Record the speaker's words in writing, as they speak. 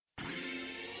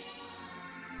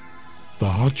the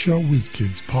Hotshot Whiz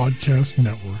Kids Podcast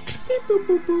Network. Beep, boop,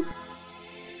 boop, boop.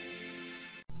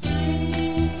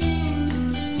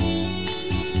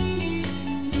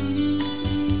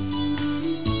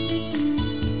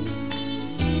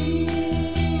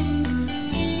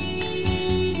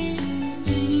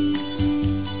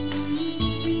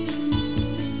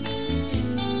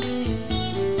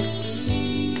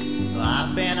 I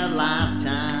spent a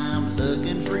lifetime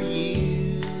looking for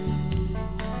you.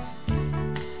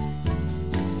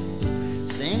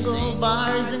 Single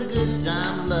bars and good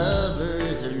time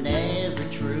lovers are never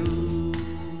true.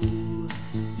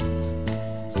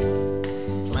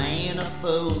 Playing a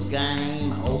fool's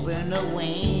game, hoping to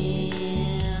win.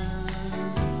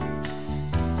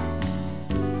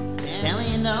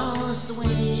 Telling those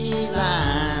sweet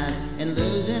lies and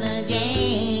losing again.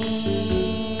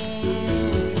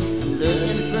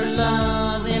 Looking for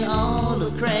love in all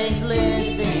of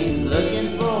Craigslist things. Looking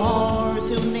for whores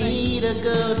who need a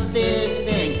good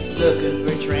fisting. Looking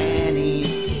for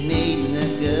trannies needing a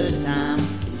good time.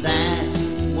 That's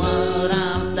what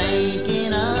I'm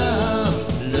thinking of.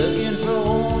 Looking for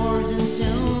whores in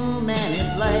too many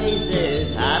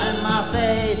places. Hiding my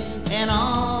face and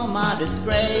all my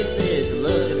disgraces.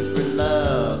 Looking for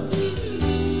love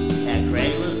at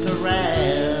Craigslist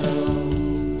Corral.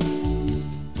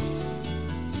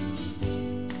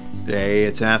 Hey,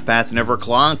 it's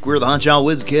o'clock. We're the Hotshot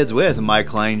Whiz Kids with Mike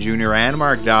Klein Jr. and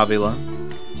Mark Davila.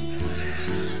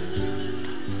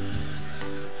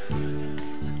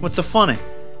 What's so funny?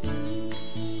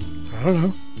 I don't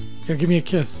know. Here, give me a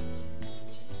kiss.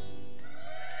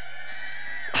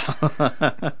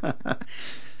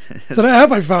 It's an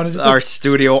app I found. It's Our like,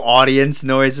 studio audience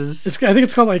noises. I think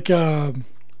it's called like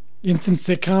Instant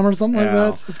Sitcom or something like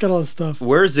Yeah. that. It's got all this stuff.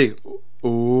 Where's the...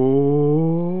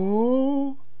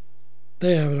 Ooh.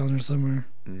 They have it on there somewhere.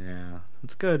 Yeah,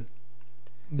 that's good.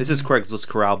 This is Craigslist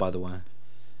Corral, by the way.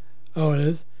 Oh, it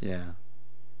is? Yeah.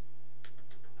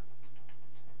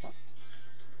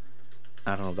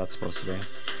 I don't know what that's supposed to be.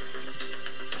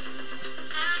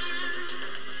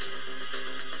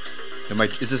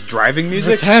 Is this driving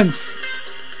music? It's tense.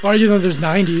 Or you know, there's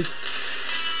 90s.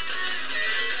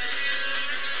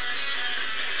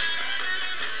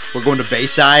 We're going to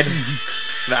Bayside.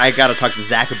 I gotta talk to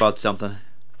Zach about something.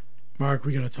 Mark,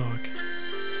 we gotta talk.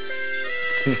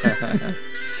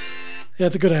 Yeah,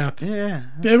 it's a good app. Yeah,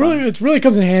 It really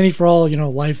comes in handy for all,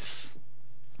 life's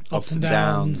ups and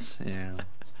downs. Yeah.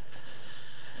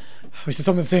 We said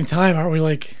something at the same time, aren't we?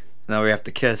 Like, Now we have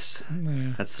to kiss.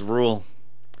 yeah. That's the rule.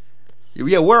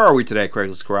 Yeah, where are we today,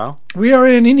 Craigslist Corral? We are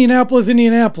in Indianapolis.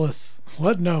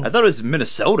 What? No. I thought it was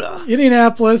Minnesota.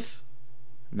 Indianapolis.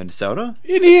 Minnesota?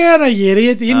 Indiana, you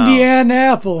idiot.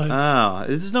 Indianapolis. Oh,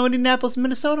 is there no Indianapolis,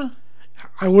 Minnesota?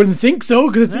 I wouldn't think so,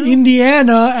 because it's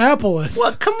Indianapolis.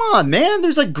 What? Come on, man.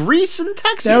 There's like Greece and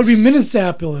Texas. That would be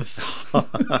Minneapolis.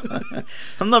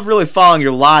 I'm not really following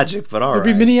your logic, but all right.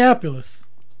 That'd be Minneapolis.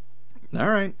 All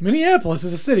right. Minneapolis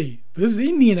is a city, but this is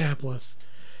Indianapolis.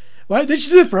 Why they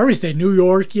should do it for every state? New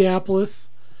York-iapolis,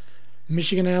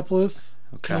 Michiganapolis,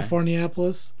 Okay.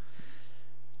 Californiapolis,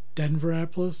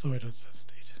 Denverapolis. Oh wait, that's that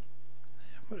state.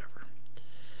 Yeah, whatever.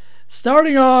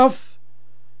 Starting off,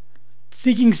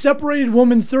 seeking separated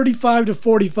woman 35 to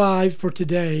 45 for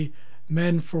today,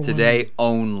 men for Today women.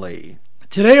 only.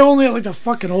 Today only, I like the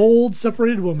fucking old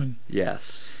separated woman.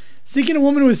 Yes. Seeking a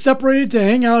woman who is separated to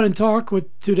hang out and talk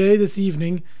with today, this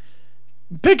evening.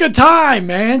 Pick a time,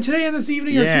 man. Today and this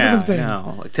evening are two different things.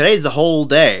 No. Like, today's the whole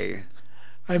day.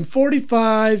 I'm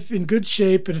 45, in good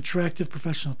shape, an attractive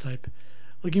professional type.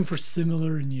 Looking for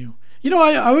similar in you. You know,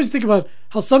 I always think about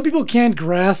how some people can't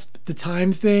grasp the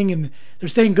time thing, and they're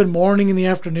saying good morning in the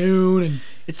afternoon. And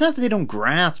It's not that they don't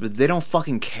grasp, but they don't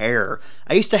fucking care.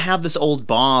 I used to have this old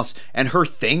boss, and her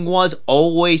thing was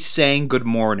always saying good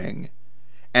morning.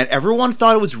 And everyone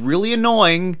thought it was really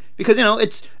annoying because,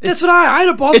 it's that's what I had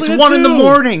a boss it's like 1 that in the too.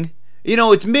 morning.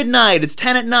 It's midnight. It's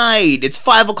 10 at night. It's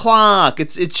 5 o'clock.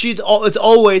 It's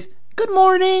always good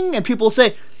morning, and people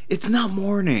say it's not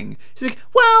morning. She's like,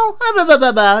 well, blah, blah,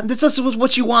 blah, blah. This is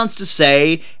what she wants to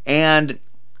say, and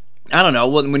I don't know.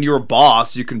 When you're a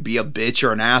boss, you can be a bitch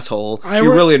or an asshole.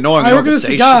 You're really annoying. I work with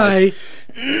this guy.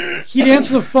 He'd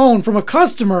answer the phone from a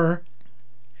customer.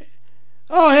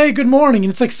 Oh, hey, good morning, and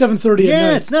it's like 7:30 at night.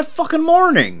 Yeah, it's not fucking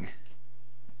morning.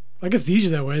 I guess it's easier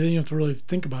that way. Then you don't have to really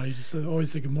think about it. You just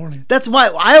always say good morning. That's why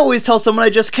I always tell someone I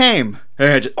just came.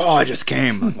 Hey, I just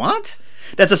came. Like, what?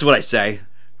 That's just what I say.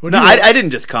 I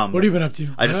didn't just come. What have you been up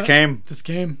to? I just came. Just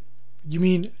came. You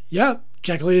mean, yeah,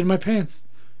 ejaculated in my pants.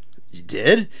 You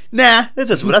did? Nah, that's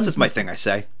just my thing I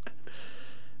say.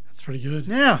 That's pretty good.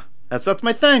 Yeah, that's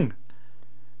my thing.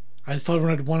 I just thought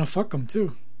I'd want to fuck them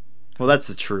too. Well, that's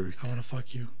the truth. I want to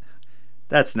fuck you.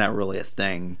 That's not really a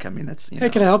thing. I mean, that's, Hey,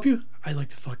 can I help you? I'd like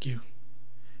to fuck you.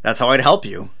 That's how I'd help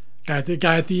you. Guy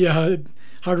at the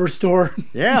hardware store.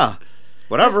 Yeah.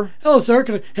 Whatever. Hello,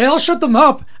 sir. Hey, I'll shut them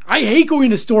up. I hate going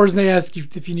to stores and they ask you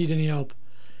if you need any help.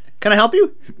 Can I help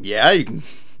you? Yeah, you can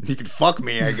fuck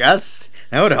me, I guess.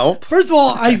 That would help. First of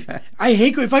all, I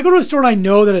hate if I go to a store and I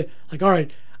know that all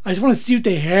right, I just want to see what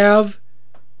they have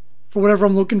for whatever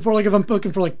I'm looking for. Like if I'm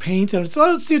looking for like paint, and so I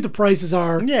don't see what the prices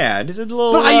are. Yeah, just a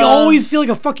little. But I always feel like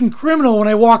a fucking criminal when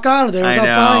I walk out of there without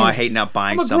buying. I hate not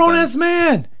buying something. I'm a grown ass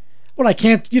man. Well, I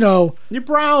can't, You're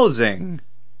browsing.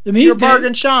 You're a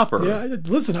bargain shopper. Yeah,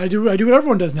 listen, I do what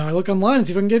everyone does now. I look online and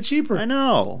see if I can get it cheaper. I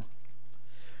know.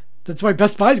 That's why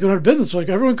Best Buy is going out of business. Like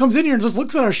everyone comes in here and just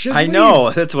looks at our shit. I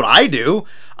know. That's what I do.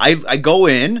 I go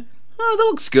in. Oh, that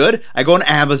looks good. I go on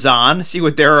Amazon, see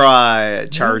what they're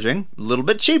charging. A little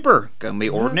bit cheaper. Can we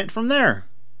ordinate from there?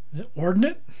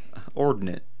 Ordinate?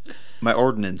 Ordinate. My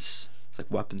ordnance. It's like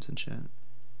weapons and shit.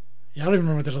 Yeah, I don't even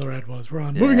remember what that other ad was. We're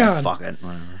on. Moving on. Fuck it.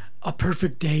 Whatever. A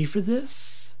perfect day for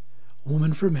this.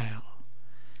 Woman for male.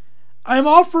 I'm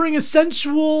offering a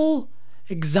sensual,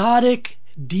 exotic,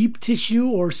 deep tissue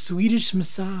or Swedish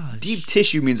massage. Deep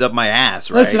tissue means up my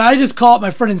ass, right? Listen, I just call it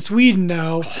my friend in Sweden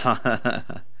now.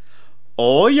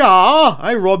 Oh yeah,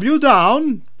 I rub you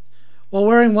down. While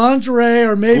wearing lingerie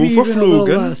or maybe even a little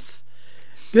less.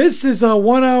 This is a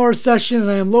 1-hour session and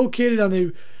I am located on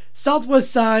the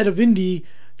southwest side of Indy,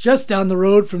 just down the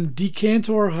road from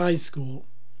Decantor High School.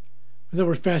 Is that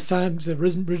where Fast Times at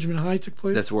Ridgemont High took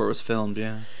place? That's where it was filmed,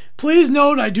 yeah. Please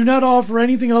note, I do not offer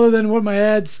anything other than what my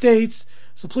ad states,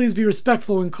 so please be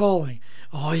respectful when calling.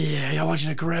 Oh yeah, I want you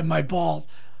to grab my balls.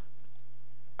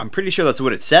 I'm pretty sure that's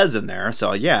what it says in there,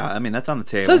 so yeah, I mean, that's on the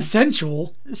table. It says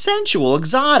sensual. Sensual,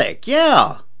 exotic,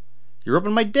 yeah. You're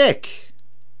rubbing my dick.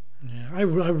 Yeah, I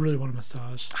really want a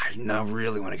massage. I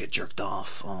really want to get jerked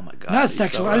off. Oh my god. Not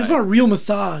sexual. I just want a real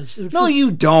massage. No, you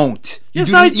don't.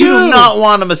 Yes, I do. You do not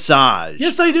want a massage.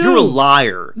 Yes, I do. You're a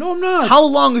liar. No, I'm not. How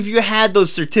long have you had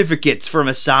those certificates for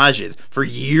massages? For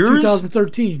years?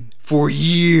 2013. For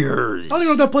years. I don't even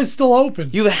know if that place is still open.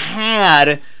 You've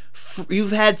had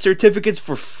certificates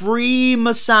for free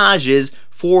massages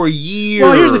for years.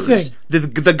 Well, here's the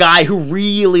thing. The guy who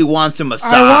really wants a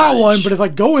massage. I want one, but if I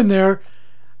go in there,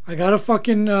 I gotta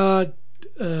fucking what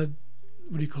do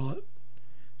you call it?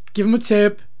 Give him a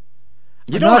tip.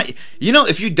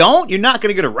 If you don't, you're not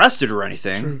gonna get arrested or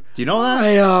anything. True. Do you know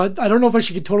that? I don't know if I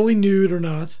should get totally nude or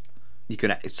not.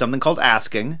 It's something called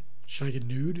asking. Should I get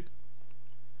nude?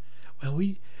 Well,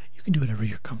 you can do whatever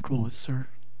you're comfortable with, sir.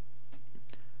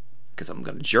 Because I'm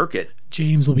gonna jerk it.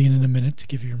 James will be in a minute to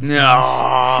give you your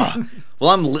massage. No.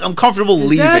 Well, I'm comfortable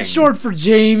leaving. Is that short for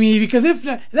Jamie? Because if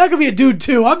not, that could be a dude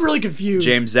too. I'm really confused.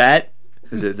 Jamesette?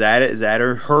 Is that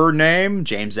her name?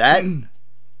 Jamesette?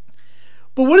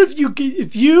 But what if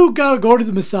you gotta go to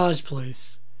the massage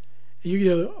place?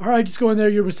 All right, just go in there.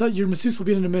 Your masseuse will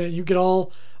be in a minute. You get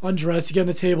all undressed. You get on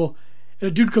the table, and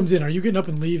a dude comes in. Are you getting up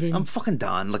and leaving? I'm fucking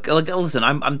done. Like, listen.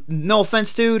 I'm no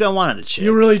offense, dude. I wanted a chick.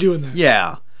 You're really doing that?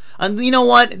 Yeah. And you know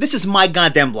what? This is my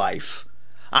goddamn life.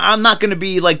 I'm not going to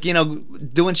be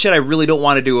doing shit I really don't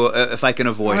want to do if I can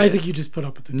avoid it. I think you just put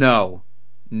up with it. No,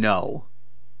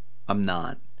 I'm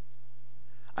not.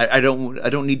 I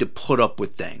don't need to put up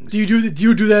with things. Do you do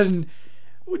that? And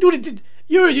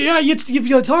you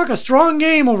gotta talk a strong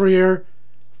game over here.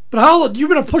 But you've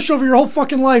been a pushover your whole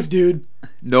fucking life, dude.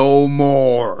 No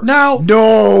more. Now,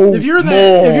 no. If you're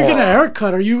getting a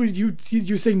haircut, are you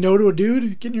saying no to a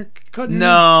dude getting your cut?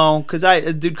 No, because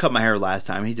a dude cut my hair last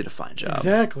time. He did a fine job.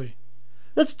 Exactly.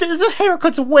 The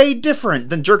haircut's way different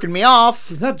than jerking me off.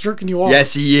 He's not jerking you off.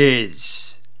 Yes, he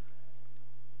is.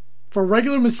 For a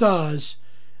regular massage,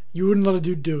 you wouldn't let a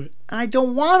dude do it. I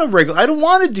don't want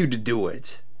a dude to do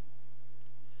it.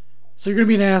 So you're gonna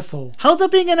be an asshole. How's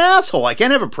that being an asshole? I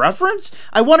can't have a preference.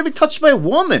 I want to be touched by a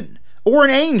woman or an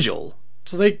angel.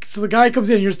 So the guy comes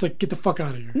in, and you're just like, get the fuck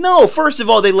out of here. No, first of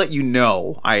all, they let you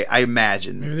know. I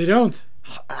imagine. Maybe they don't.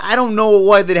 I don't know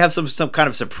why they'd have some kind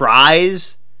of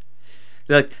surprise.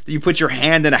 Like you put your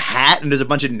hand in a hat and there's a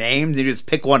bunch of names and you just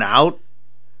pick one out.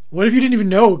 What if you didn't even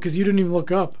know because you didn't even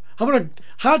look up? How about a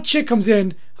hot chick comes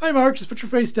in? Hi, Mark. Just put your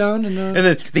face down and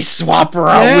then they swap her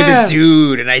out with a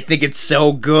dude, and I think it's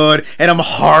so good, and I'm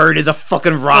hard as a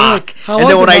fucking rock. And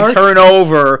then when I turn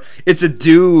over, it's a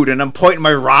dude, and I'm pointing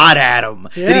my rod at him.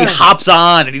 Yeah. Then he hops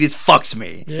on and he just fucks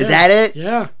me. Yeah. Is that it?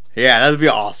 Yeah. Yeah, that would be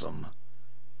awesome.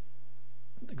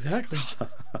 Exactly.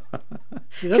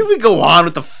 Can we go on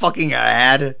with the fucking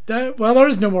ad? Well, there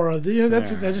is no more. I read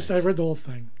the whole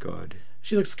thing. Good.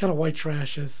 She looks kind of white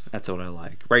trashes. That's what I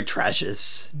like. Right,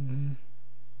 trashes.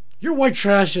 You're white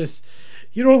trashes.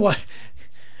 You don't like.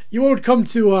 You won't come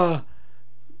to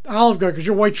Olive Garden because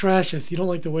you're white trashes. You don't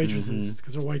like the waitresses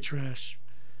because they're white trash.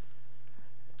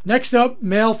 Next up,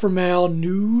 male for male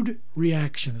nude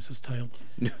reaction. This is titled.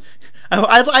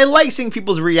 I like seeing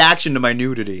people's reaction to my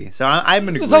nudity, so I'm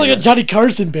in agreement. It's not like a Johnny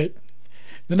Carson bit.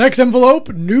 The next envelope,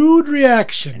 nude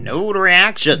reaction. Nude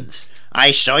reactions.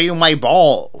 I show you my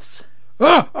balls.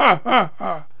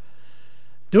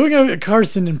 Doing a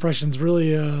Carson impression's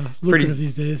really lucrative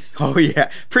these days. Oh yeah,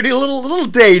 pretty little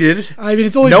dated. I mean,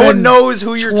 it's only no been one knows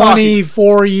who you're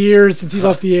 24 years since he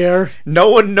left the air. No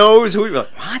one knows who. Like,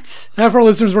 what? Half our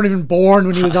listeners weren't even born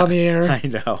when he was on the air. I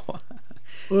know.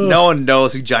 No one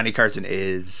knows who Johnny Carson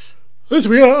is. Listen,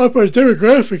 we gotta up our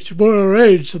demographics to more our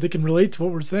age so they can relate to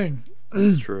what we're saying.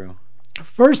 That's true.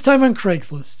 First time on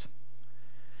Craigslist.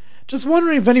 Just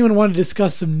wondering if anyone wanted to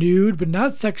discuss some nude but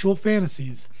not sexual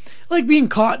fantasies. Like being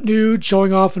caught nude,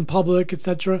 showing off in public,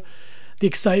 etc. The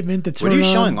excitement, the turn on. What are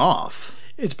you showing off?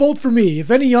 It's both for me.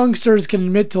 If any youngsters can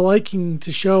admit to liking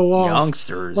to show off.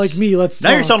 Youngsters? Like me, let's talk.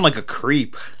 Now you're sounding like a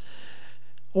creep.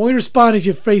 Only respond if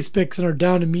you have face pics and are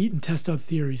down to meet and test out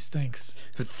theories. Thanks.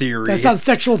 Theory. That sounds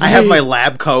sexual to me. I have my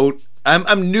lab coat.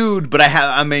 I'm nude, but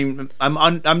I'm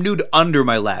nude under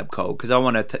my lab coat because I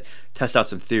want to test out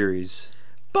some theories.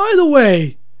 By the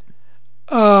way,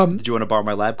 did you want to borrow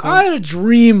my lab coat? I had a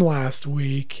dream last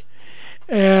week,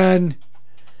 and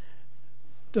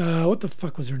what the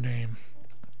fuck was her name?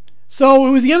 So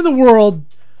it was the end of the world,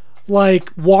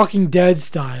 like Walking Dead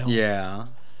style. Yeah.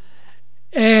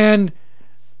 And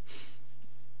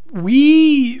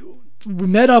we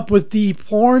met up with the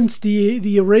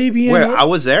the Arabian. Where I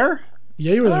was there?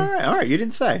 Yeah, you were there. All right. You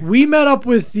didn't say. We met up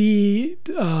with the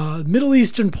Middle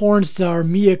Eastern porn star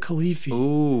Mia Khalifi.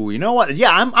 Ooh, you know what?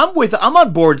 Yeah, I'm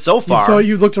on board so far. So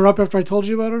you looked her up after I told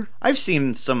you about her? I've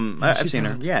seen some. Yeah, I've seen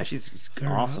her. hot. Yeah, she's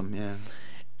awesome. Yeah.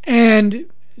 And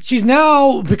she's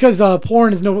now, because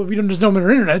porn is there's no more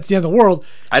internet. It's the end of the world.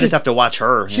 I just have to watch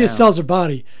her. She just sells her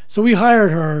body. So we hired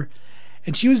her,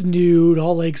 and she was nude,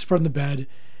 all legs spread on the bed.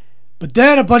 But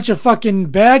then a bunch of fucking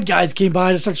bad guys came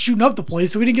by and started shooting up the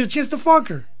place, so we didn't get a chance to fuck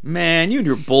her. Man, you and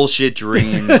your bullshit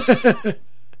dreams.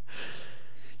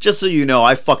 Just so you know,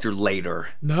 I fucked her later.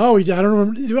 No, I don't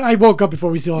remember. I woke up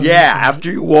before we saw her. Yeah,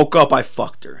 after you woke up, I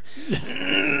fucked her.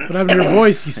 What happened to your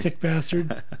voice, you sick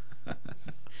bastard?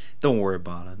 Don't worry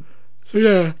about it. So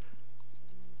yeah.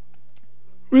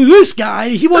 With this guy,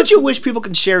 he wants... Don't you wish people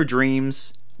can share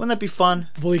dreams? Wouldn't that be fun?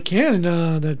 Well, he can in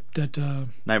that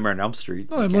Nightmare on Elm Street.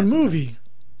 Oh, that one movie.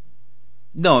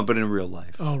 No, but in real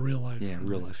life. Oh, real life. Yeah, in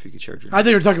real life you could share dreams. I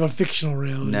think you were talking about fictional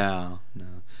reality. No.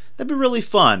 That'd be really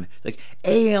fun. Like,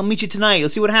 hey, I'll meet you tonight.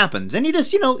 Let's see what happens. And you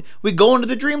just, we go into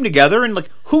the dream together, and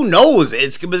like, who knows?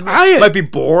 It might be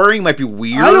boring, might be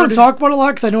weird. I don't talk about it a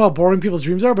lot because I know how boring people's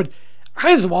dreams are, but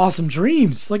I have some awesome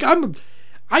dreams. Like, on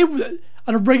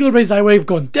a regular basis, I wake up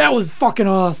going, that was fucking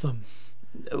awesome.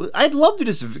 I'd love to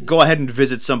just go ahead and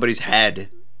visit somebody's head.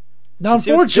 Now,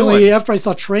 unfortunately, after I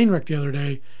saw Trainwreck the other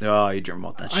day, oh, you dream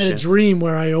about that shit. I had a dream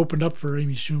where I opened up for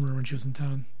Amy Schumer when she was in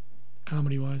town,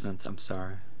 comedy-wise. I'm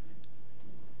sorry.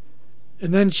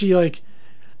 And then she,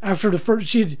 after the first,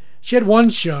 she had one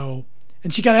show,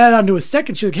 and she got added on to a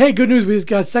second show. Like, hey, good news, we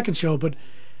got a second show, but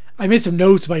I made some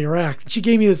notes about your act. And she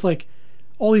gave me this,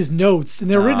 all these notes, and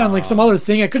they were written on, some other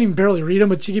thing. I couldn't even barely read them,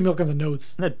 but she gave me all kinds of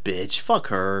notes. That bitch, fuck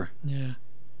her. Yeah.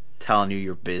 Telling you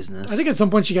your business. I think at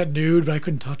some point she got nude, but I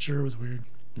couldn't touch her. It was weird.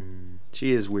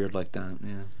 She is weird like that,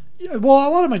 yeah. Well, a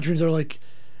lot of my dreams are like,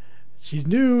 she's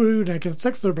nude, and I can have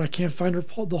sex with her, but I can't find her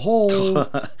the hole.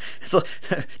 It's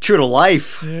true to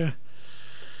life. Yeah.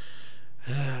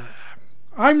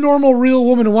 I'm normal, real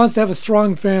woman who wants to have a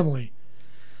strong family.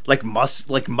 Like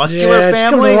muscular family? family? She's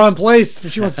coming to the wrong place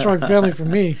if she wants a strong family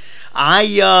from me.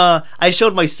 I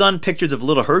showed my son pictures of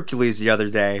little Hercules the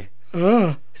other day.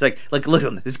 He's like,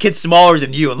 listen, this kid's smaller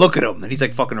than you, and look at him, and he's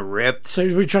fucking ripped. So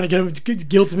we're trying to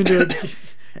guilt him into it,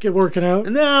 get working out?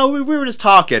 No, we were just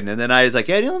talking, and then I was like,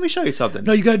 hey, let me show you something.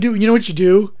 No, you gotta do. You know what you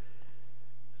do?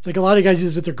 It's like a lot of guys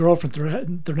use this with their girlfriends.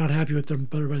 They're not happy with them,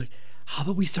 but everybody's like, how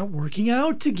about we start working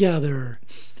out together?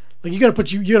 Like you gotta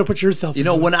put yourself.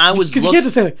 When I was because you can't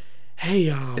just say hey.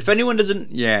 If anyone doesn't,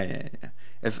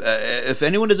 If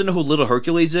anyone doesn't know who Little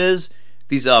Hercules is,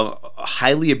 these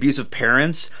highly abusive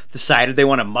parents decided they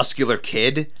want a muscular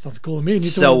kid. Sounds cool to me.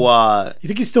 So, you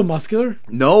think he's still muscular?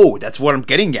 No, that's what I'm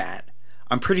getting at.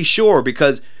 I'm pretty sure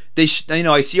because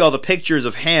I see all the pictures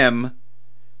of him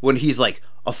when he's like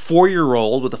a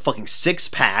 4-year-old with a fucking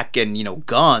 6-pack and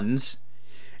guns,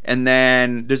 and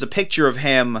then there's a picture of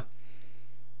him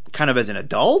kind of as an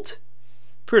adult,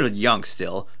 pretty young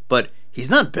still, but he's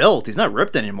not built. He's not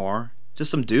ripped anymore. Just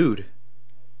some dude.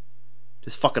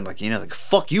 Just fucking like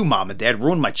fuck you, mom and dad.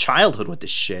 Ruined my childhood with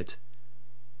this shit.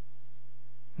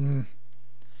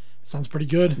 Sounds pretty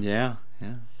good. Yeah.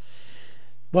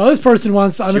 Well, this person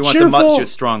wants. She wants a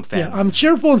strong family. Yeah, I'm a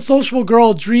cheerful and sociable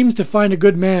girl. Dreams to find a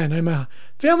good man. I'm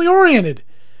family oriented.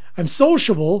 I'm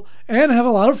sociable and have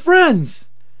a lot of friends.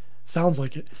 Sounds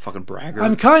like it. Fucking bragger.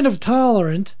 I'm kind of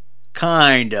tolerant.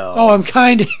 Kind of. Oh, I'm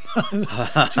kind of.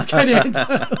 She's kind of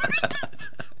intolerant.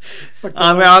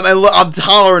 I'm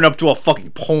tolerant up to a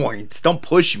fucking point. Don't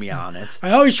push me on it.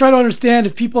 I always try to understand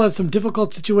if people have some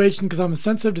difficult situation because I'm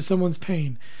sensitive to someone's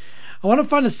pain. I want to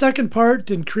find a second part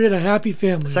and create a happy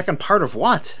family. Second part of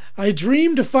what? I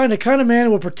dream to find a kind of man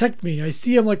who will protect me. I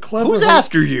see him like clever. Who's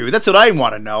after you? That's what I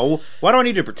want to know. Why do I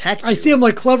need to protect you? I see him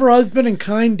like clever husband and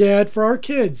kind dad for our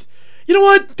kids. You know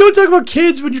what? Don't talk about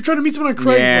kids when you're trying to meet someone on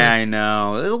Craigslist. Yeah, I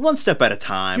know. One step at a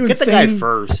time. You Get the guy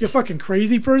first. You fucking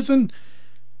crazy person.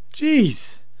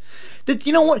 Jeez.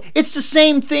 You know what? It's the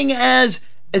same thing as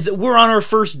we're on our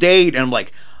first date, and I'm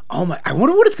like, oh my, I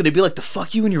wonder what it's going to be like to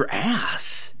fuck you in your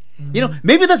ass. You know,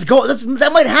 maybe that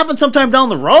might happen sometime down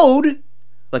the road.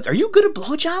 Like, are you good at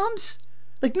blowjobs?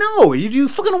 Like, no, you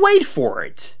fucking wait for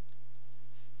it.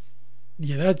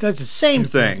 Yeah, that's just same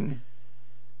stupid. thing.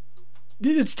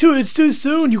 It's too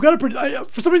soon. You gotta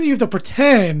for some reason you have to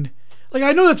pretend. Like,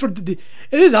 I know that's what it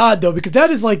is odd though, because that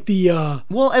is like the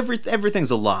well, everything's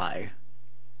a lie.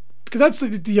 Because that's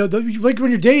the like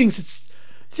when you're dating, it's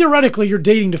theoretically you're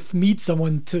dating to meet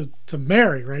someone to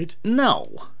marry, right? No.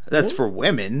 That's for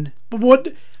women. But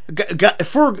what?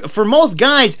 For most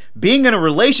guys, being in a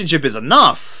relationship is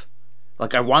enough.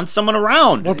 Like, I want someone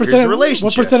around. What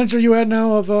percentage are you at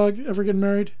now of ever getting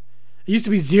married? It used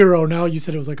to be 0. Now you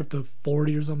said it was like up to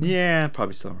 40 or something. Yeah,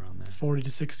 probably still around there. 40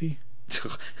 to 60.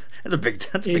 That's a big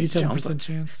 87%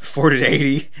 chance. 40 to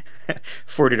 80.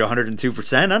 40 to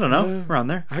 102%. I don't know. Around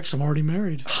there. Actually, I'm already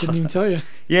married. Didn't even tell you.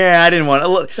 Yeah, I didn't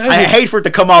want to. I hate for it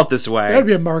to come out this way. That would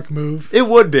be a Mark move. It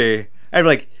would be. I'd be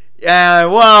like,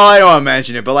 well, I don't want to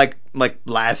mention it, but like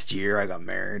last year I got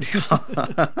married.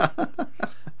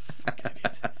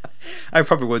 I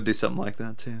probably would do something like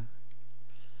that too.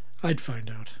 I'd find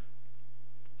out.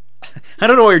 I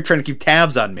don't know why you're trying to keep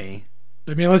tabs on me.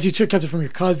 I mean, unless you kept it from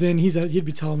your cousin, he'd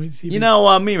be telling me. Me and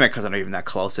my cousin aren't even that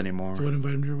close anymore. So I would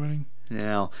invite him to your wedding.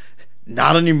 Yeah,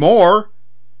 not anymore.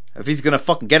 If he's gonna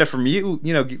fucking get it from you,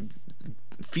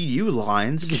 feed you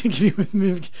lines.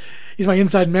 He's my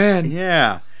inside man.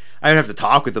 Yeah. I'd have to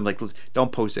talk with them, like,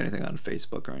 don't post anything on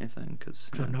Facebook or anything,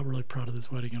 because I'm not really proud of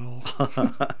this wedding at all.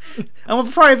 I'm a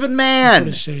private man. I'm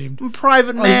ashamed. I'm a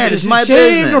private man. It's my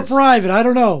business. Ashamed or private? I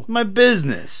don't know. My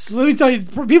business. Let me tell you,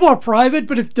 people are private,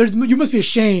 but you must be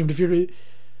ashamed if you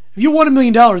won $1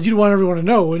 million, you'd want everyone to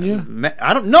know, wouldn't you?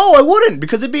 I don't know. I wouldn't,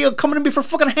 because it'd be coming to me for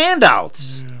fucking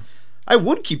handouts. Yeah. I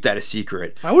would keep that a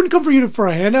secret. I wouldn't come for you for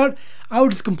a handout. I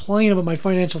would just complain about my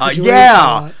financial situation.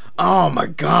 Yeah. Oh my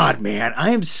God, man. I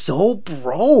am so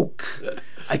broke.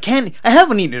 I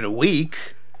haven't eaten in a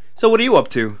week. So what are you up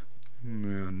to?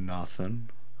 Nothing.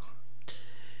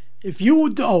 If you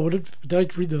would... Oh, did I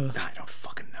read the... I don't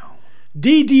fucking know.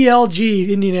 DDLG,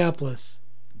 Indianapolis.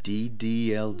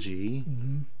 DDLG?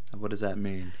 Mm-hmm. What does that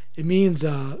mean? It means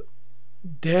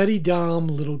Daddy Dom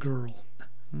Little Girl.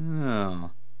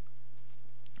 Oh.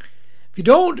 If you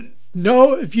don't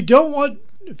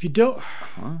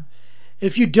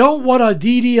want a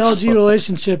DDLG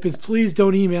relationship is, please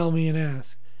don't email me and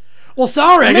ask. Well,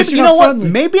 sorry, I guess you're not friendly.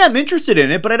 What? Maybe I'm interested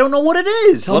in it, but I don't know what it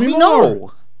is. Let me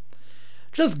know.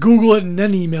 Just Google it and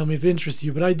then email me if it interests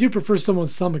you, but I do prefer someone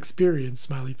with some experience,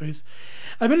 smiley face.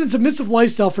 I've been in a submissive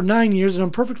lifestyle for 9 years, and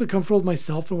I'm perfectly comfortable with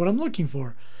myself and what I'm looking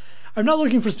for. I'm not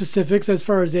looking for specifics as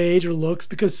far as age or looks,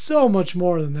 because so much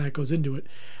more than that goes into it.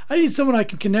 I need someone I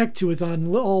can connect to with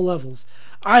on all levels.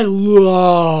 I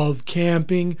love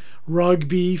camping,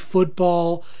 rugby,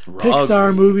 football,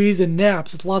 Pixar movies, and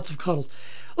naps with lots of cuddles.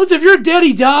 Listen, if you're a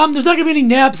daddy Dom, there's not going to be any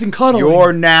naps and cuddling.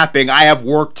 You're napping. I have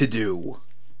work to do.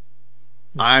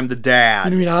 I'm the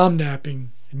dad. You mean I'm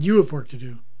napping, and you have work to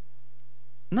do?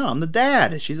 No, I'm the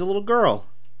dad. She's a little girl.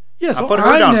 Yeah, so I'll put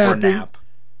her down napping. for a nap.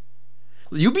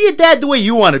 You be a dad the way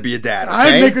you want to be a dad,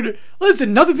 okay? I'd make her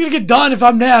listen, nothing's going to get done if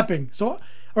I'm napping.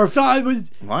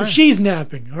 If she's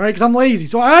napping, all right? Because I'm lazy.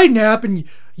 So I nap, and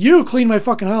you clean my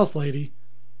fucking house, lady.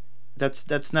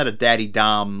 That's not a daddy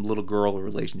Dom little girl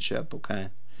relationship, okay?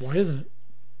 Why isn't it?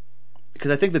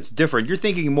 Because I think that's different. You're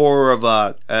thinking more of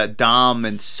a Dom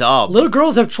and sub. Little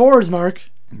girls have chores, Mark.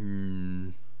 I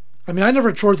mean, I never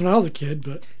had chores when I was a kid,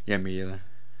 but... Yeah, me either.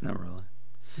 Not really.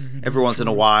 Every once in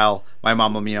a while, my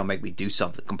mom will, make me do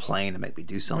something, complain and make me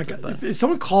do Oh my something. God. But If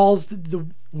someone calls the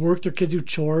work their kids do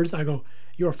chores, I go,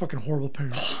 "You're a fucking horrible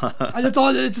parent." That's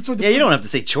all. It's what yeah, you don't have to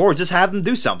say chores. Just have them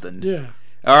do something. Yeah.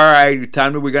 All right,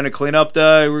 we're gonna clean up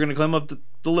the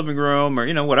living room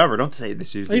or whatever. Don't say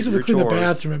this. I used to clean the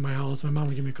bathroom at my house. My mom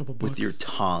would give me a couple bucks. with your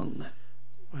tongue.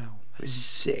 Well, It was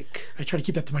sick. I try to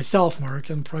keep that to myself,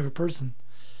 Mark. I'm a private person.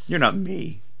 You're not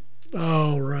me.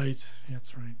 Oh, right.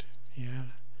 That's right. Yeah.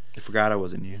 I forgot I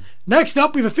wasn't you. Next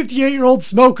up, we have a 58-year-old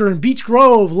smoker in Beech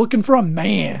Grove looking for a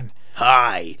man.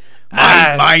 Hi,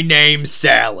 Hi. my name's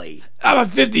Sally. I'm a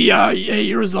 58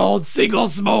 years old, single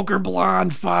smoker,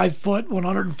 blonde, 5 foot,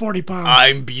 140 pounds.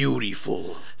 I'm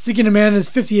beautiful. Seeking a man in his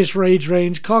 50-ish age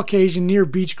range, Caucasian, near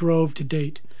Beech Grove to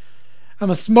date. I'm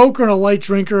a smoker and a light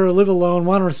drinker, live alone,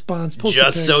 want a response.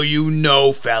 Just so you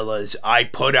know, fellas, I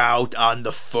put out on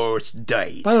the first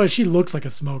date. By the way, she looks like a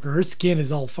smoker. Her skin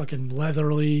is all fucking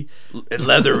leathery.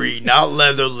 Leathery, not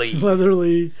leatherly.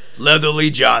 Leathery.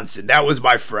 Leatherly Johnson. That was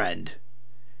my friend.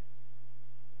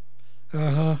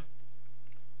 Uh-huh.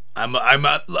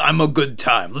 I'm a good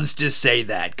time. Let's just say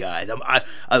that, guys.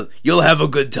 You'll have a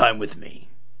good time with me.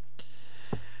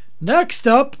 Next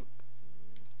up,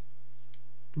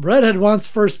 redhead wants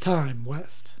first time,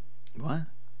 West. What?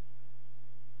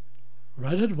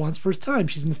 Redhead wants first time.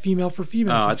 She's in the female for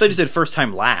female Oh, I section. thought you said first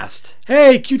time last.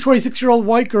 Hey, cute 26-year-old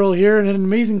white girl here, and had an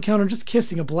amazing encounter just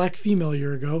kissing a black female a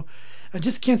year ago. I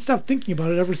just can't stop thinking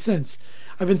about it ever since.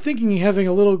 I've been thinking having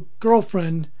a little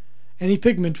girlfriend, any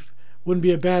pigment, wouldn't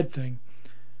be a bad thing.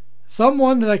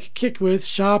 Someone that I could kick with,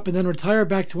 shop, and then retire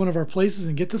back to one of our places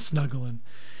and get to snuggling.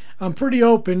 I'm pretty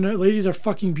open. Ladies are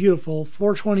fucking beautiful.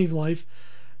 420 life.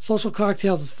 Social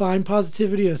cocktails is fine.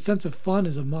 Positivity and a sense of fun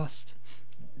is a must.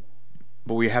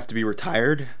 But we have to be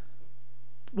retired?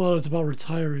 Well, it's about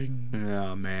retiring.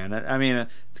 Oh, man. I mean,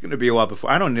 it's going to be a while before.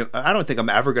 I don't think I'm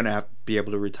ever going to be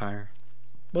able to retire.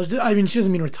 Well, I mean, she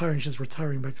doesn't mean retiring. She's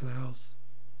retiring back to the house.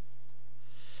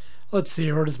 Let's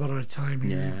see. We're just about out of time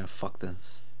here. Yeah, fuck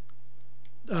this.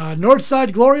 North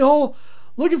Side Glory Hole.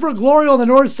 Looking for a glory hole on the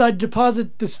north side to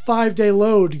deposit this 5-day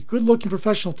load. Good-looking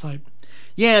professional type.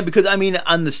 Yeah, because I mean,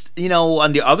 on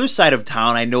the other side of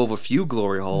town, I know of a few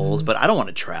glory holes, but I don't want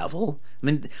to travel. I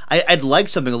mean, I'd like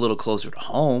something a little closer to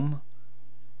home.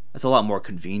 That's a lot more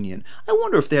convenient. I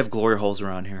wonder if they have glory holes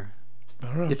around here. I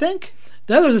don't know. You think?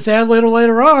 Then there's this ad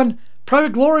later on.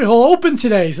 Private glory hole open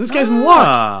today, so this guy's in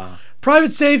luck.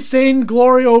 Private safe, sane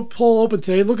glory hole open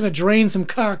today. Looking to drain some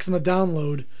cocks in the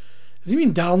download. Does he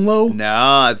mean down low?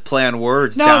 No, it's play on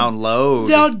words. Now, download.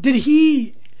 Now, did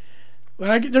he...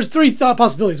 Well, there's 3 thought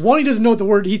possibilities. One, he doesn't know what the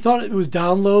word... He thought it was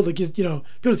download. Like, people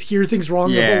just hear things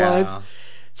wrong their whole lives.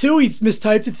 2, he's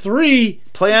mistyped it. 3...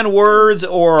 Play on words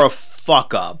or a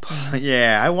fuck up.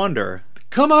 Yeah, I wonder.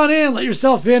 Come on in. Let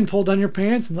yourself in. Pull down your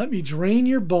pants and let me drain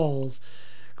your balls.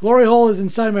 Glory hole is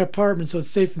inside my apartment, so it's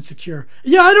safe and secure.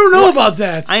 Yeah, I don't know about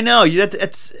that. I know.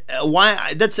 That's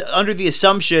why. That's under the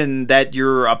assumption that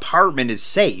your apartment is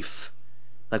safe.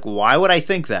 Like, why would I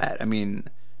think that? I mean,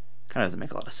 kind of doesn't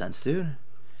make a lot of sense, dude.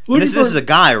 This is a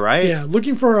guy, right? Yeah,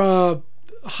 looking for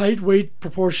height, weight,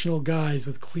 proportional guys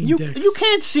with clean dicks. You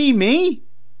can't see me.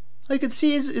 All you can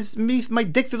see is me, my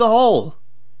dick through the hole.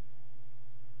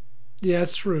 Yeah,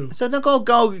 that's true. So don't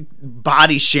go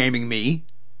body shaming me.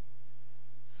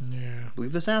 Yeah.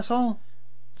 Believe this asshole?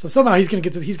 So somehow he's gonna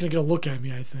get a look at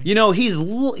me, I think.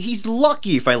 He's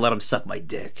lucky if I let him suck my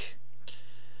dick.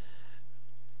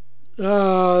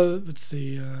 Let's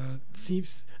see.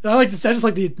 Seems I just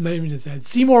like the name in his head.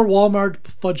 Seymour Walmart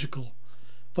Fudgicle.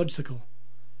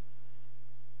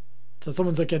 So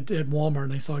someone's like at Walmart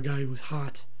and they saw a guy who was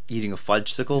hot. Eating a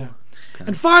fudgesicle? Yeah. Okay.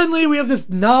 And finally, we have this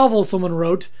novel someone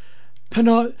wrote.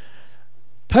 Penelope.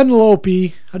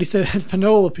 How do you say that?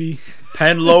 Penelope.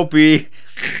 Penelope.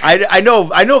 I know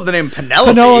of the name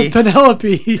Penelope.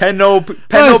 Penelope.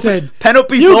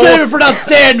 Penelope. You can't even pronounce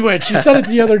sandwich. You said it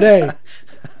the other day.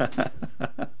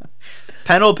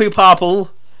 Penelope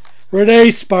Popple.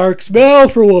 Renee Sparks. Mail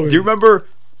for woman. Do you remember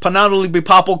Penelope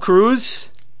Popple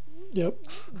Cruz? Yep.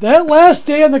 That last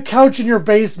day on the couch in your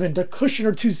basement, a cushion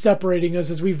or two separating us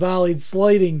as we volleyed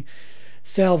sliding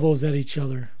salvos at each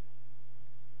other.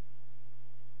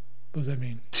 What does that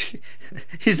mean? Did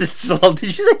you say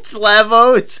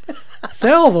slavos?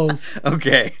 Salvos.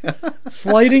 Okay.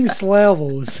 Sliding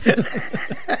slavos.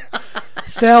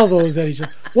 Salvos at each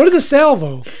other. What is a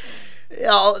salvo?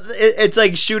 It's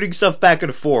like shooting stuff back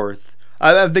and forth.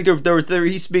 I think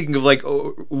he's speaking of like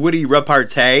witty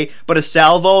repartee, but a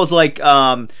salvo is like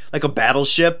a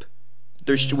battleship.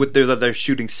 They're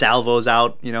shooting salvos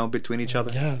out, between each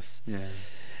other. Yes. Yeah.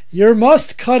 Your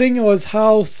must cutting was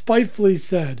how spitefully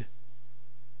said.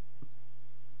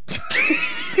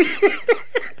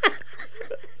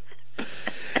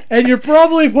 And you're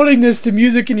probably putting this to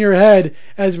music in your head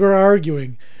as we're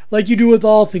arguing, like you do with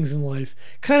all things in life.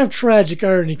 Kind of tragic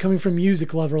irony coming from a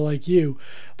music lover like you.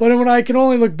 But when I can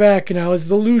only look back now as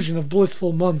an illusion of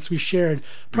blissful months we shared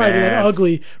prior to that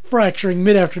ugly, fracturing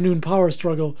mid-afternoon power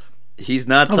struggle. He's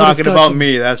not talking about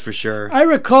me, that's for sure. I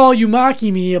recall you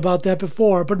mocking me about that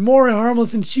before, but more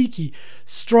harmless and cheeky.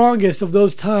 Strongest of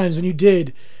those times when you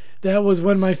did. That was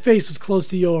when my face was close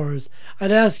to yours.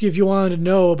 I'd ask you if you wanted to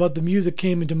know about the music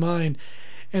came into mind,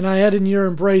 and I had in your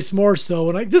embrace more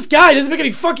so. And this guy doesn't make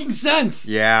any fucking sense.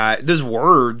 Yeah, there's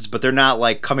words, but they're not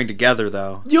like coming together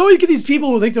though. You always get these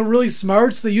people who think they're really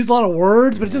smart, so they use a lot of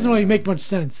words, but it doesn't really make much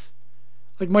sense.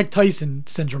 Like Mike Tyson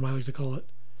syndrome, I like to call it,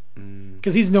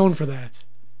 because he's known for that.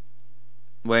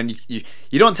 When you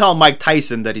don't tell Mike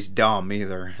Tyson that he's dumb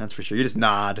either. That's for sure. You just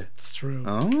nod. It's true.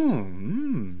 Oh.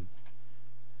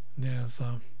 Yeah.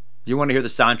 So. You want to hear the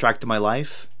soundtrack to my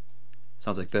life?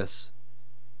 Sounds like this.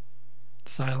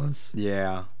 Silence.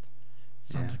 Yeah.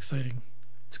 Sounds exciting.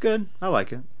 It's good. I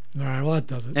like it. All right, well, that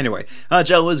does it. Anyway,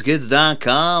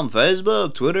 JoeWizKids.com,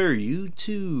 Facebook, Twitter,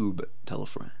 YouTube. Tell a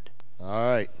friend. All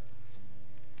right.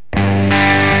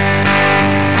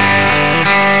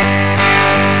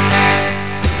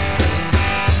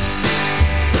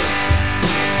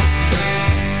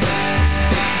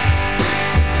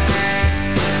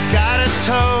 Got a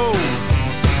tow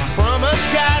from a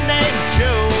guy named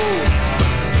Joe.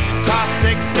 Cost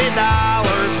 $60.